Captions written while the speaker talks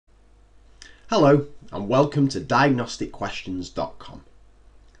Hello and welcome to DiagnosticQuestions.com.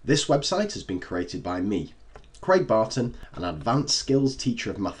 This website has been created by me, Craig Barton, an advanced skills teacher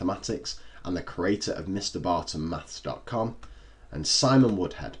of mathematics and the creator of MrBartonMaths.com, and Simon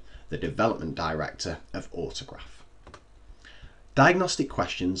Woodhead, the development director of Autograph. Diagnostic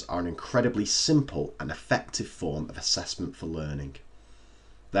questions are an incredibly simple and effective form of assessment for learning.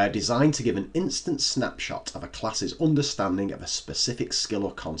 They are designed to give an instant snapshot of a class's understanding of a specific skill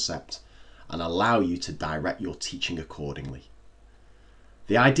or concept and allow you to direct your teaching accordingly.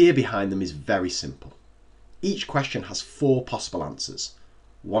 The idea behind them is very simple. Each question has 4 possible answers,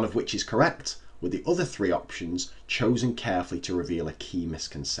 one of which is correct, with the other 3 options chosen carefully to reveal a key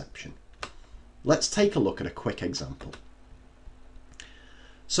misconception. Let's take a look at a quick example.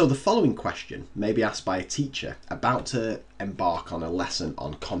 So the following question may be asked by a teacher about to embark on a lesson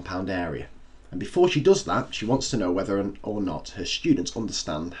on compound area. And before she does that, she wants to know whether or not her students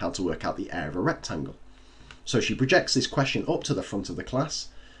understand how to work out the area of a rectangle. So she projects this question up to the front of the class,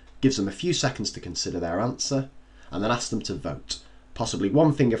 gives them a few seconds to consider their answer, and then asks them to vote. Possibly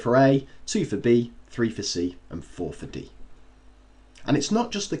 1 finger for A, 2 for B, 3 for C, and 4 for D. And it's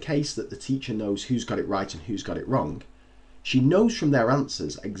not just the case that the teacher knows who's got it right and who's got it wrong. She knows from their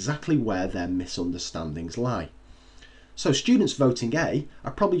answers exactly where their misunderstandings lie. So students voting A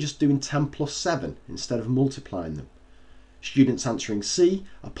are probably just doing 10 plus 7 instead of multiplying them. Students answering C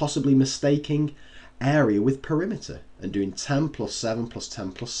are possibly mistaking area with perimeter and doing 10 plus 7 plus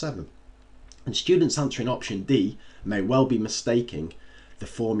 10 plus 7. And students answering option D may well be mistaking the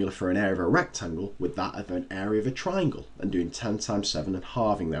formula for an area of a rectangle with that of an area of a triangle and doing 10 times 7 and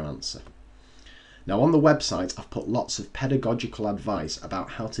halving their answer. Now on the website I've put lots of pedagogical advice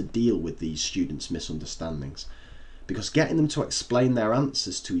about how to deal with these students' misunderstandings, because getting them to explain their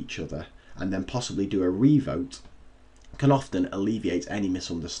answers to each other and then possibly do a revote can often alleviate any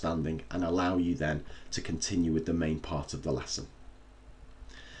misunderstanding and allow you then to continue with the main part of the lesson.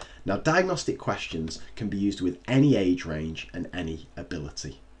 Now, diagnostic questions can be used with any age range and any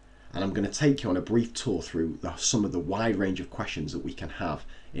ability. And I'm going to take you on a brief tour through some of the wide range of questions that we can have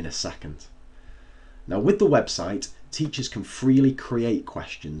in a second. Now, with the website, teachers can freely create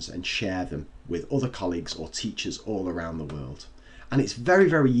questions and share them with other colleagues or teachers all around the world. And it's very,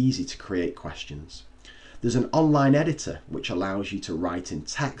 very easy to create questions. There's an online editor which allows you to write in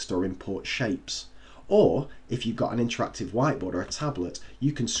text or import shapes. Or if you've got an interactive whiteboard or a tablet,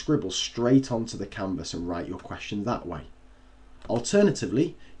 you can scribble straight onto the canvas and write your question that way.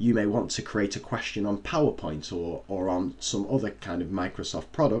 Alternatively, you may want to create a question on PowerPoint or on some other kind of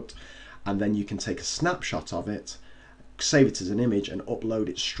Microsoft product, and then you can take a snapshot of it, save it as an image and upload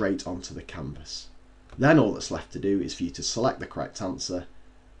it straight onto the canvas. Then all that's left to do is for you to select the correct answer,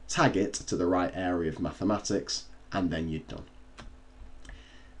 tag it to the right area of mathematics, and then you're done.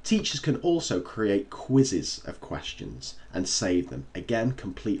 Teachers can also create quizzes of questions and save them, again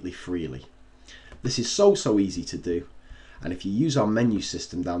completely freely. This is so easy to do, and if you use our menu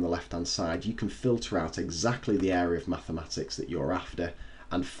system down the left hand side, you can filter out exactly the area of mathematics that you're after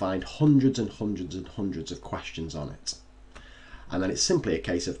and find hundreds and hundreds and hundreds of questions on it. And then it's simply a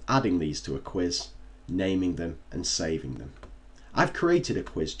case of adding these to a quiz, naming them and saving them. I've created a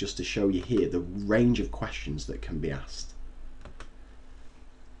quiz just to show you here the range of questions that can be asked.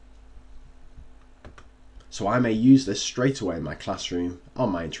 So I may use this straight away in my classroom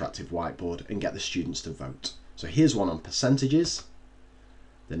on my interactive whiteboard and get the students to vote. So here's one on percentages.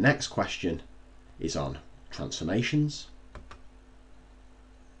 The next question is on transformations.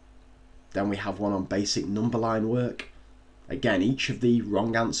 Then we have one on basic number line work. Again, each of the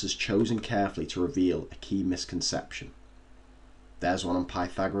wrong answers chosen carefully to reveal a key misconception. There's one on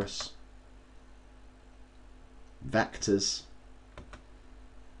Pythagoras, vectors,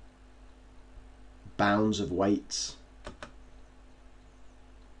 bounds of weights,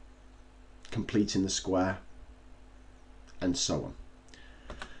 completing the square, and so on.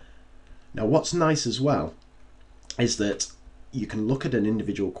 Now what's nice as well is that you can look at an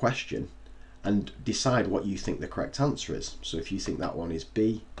individual question and decide what you think the correct answer is. So if you think that one is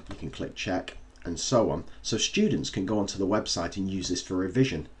B, you can click check and so on. So students can go onto the website and use this for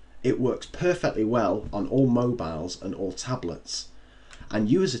revision. It works perfectly well on all mobiles and all tablets. And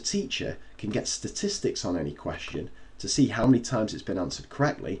you as a teacher can get statistics on any question to see how many times it's been answered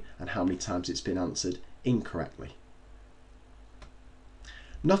correctly and how many times it's been answered incorrectly.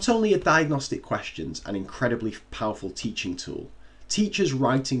 Not only are diagnostic questions an incredibly powerful teaching tool, teachers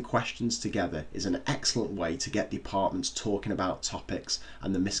writing questions together is an excellent way to get departments talking about topics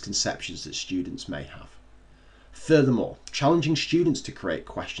and the misconceptions that students may have. Furthermore, challenging students to create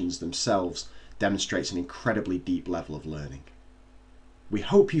questions themselves demonstrates an incredibly deep level of learning. We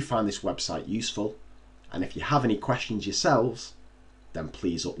hope you find this website useful, and if you have any questions yourselves, then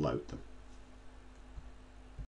please upload them.